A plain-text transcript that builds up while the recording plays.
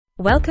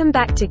Welcome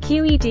back to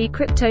Q.E.D.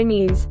 Crypto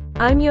News.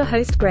 I'm your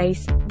host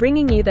Grace,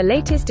 bringing you the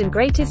latest and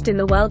greatest in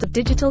the world of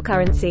digital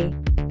currency.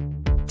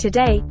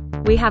 Today,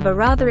 we have a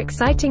rather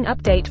exciting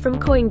update from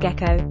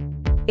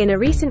CoinGecko. In a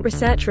recent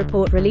research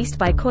report released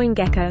by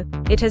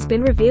CoinGecko, it has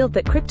been revealed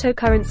that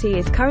cryptocurrency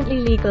is currently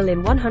legal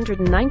in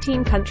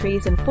 119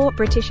 countries and 4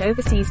 British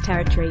overseas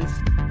territories.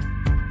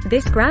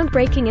 This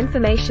groundbreaking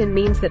information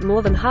means that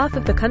more than half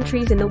of the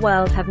countries in the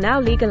world have now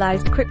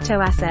legalized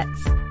crypto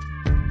assets.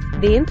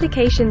 The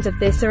implications of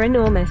this are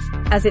enormous,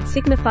 as it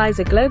signifies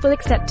a global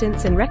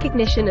acceptance and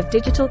recognition of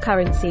digital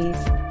currencies.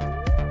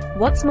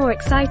 What's more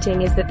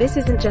exciting is that this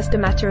isn't just a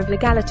matter of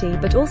legality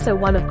but also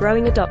one of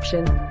growing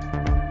adoption.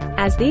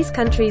 As these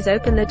countries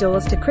open their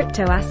doors to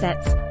crypto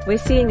assets, we're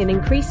seeing an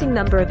increasing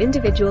number of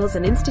individuals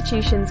and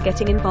institutions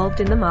getting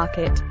involved in the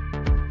market.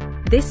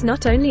 This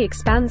not only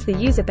expands the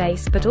user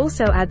base but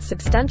also adds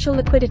substantial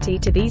liquidity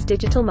to these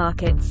digital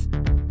markets.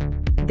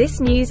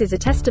 This news is a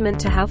testament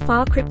to how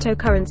far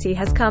cryptocurrency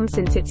has come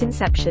since its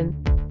inception.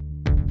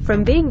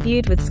 From being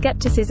viewed with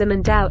skepticism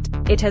and doubt,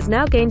 it has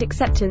now gained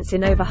acceptance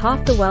in over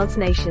half the world's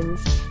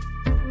nations.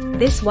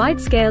 This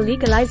wide-scale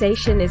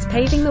legalization is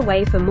paving the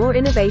way for more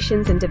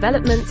innovations and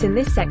developments in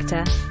this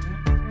sector.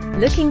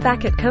 Looking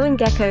back at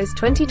CoinGecko's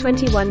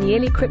 2021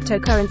 yearly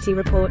cryptocurrency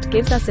report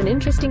gives us an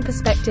interesting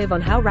perspective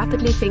on how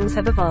rapidly things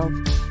have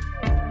evolved.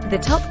 The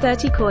top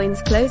 30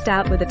 coins closed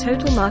out with a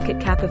total market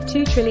cap of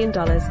 $2 trillion,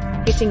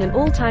 hitting an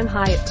all-time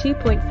high at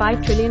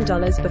 $2.5 trillion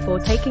before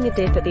taking a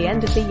dip at the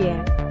end of the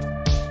year.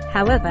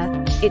 However,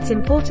 it's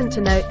important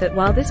to note that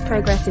while this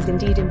progress is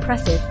indeed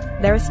impressive,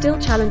 there are still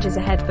challenges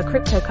ahead for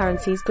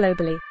cryptocurrencies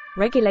globally: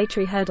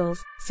 regulatory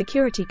hurdles,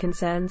 security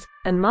concerns,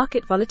 and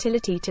market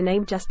volatility, to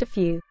name just a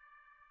few.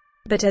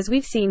 But as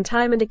we've seen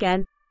time and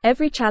again,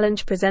 every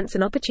challenge presents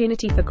an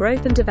opportunity for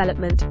growth and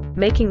development,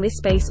 making this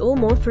space all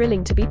more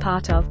thrilling to be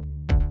part of.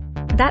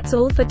 That's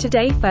all for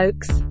today,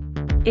 folks.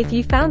 If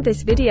you found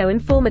this video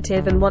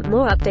informative and want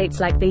more updates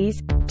like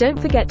these, don't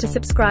forget to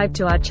subscribe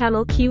to our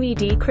channel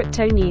Q.E.D.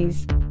 Crypto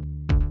News.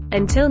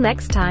 Until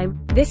next time,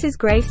 this is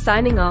Grace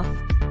signing off.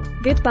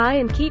 Goodbye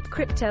and keep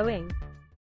cryptoing.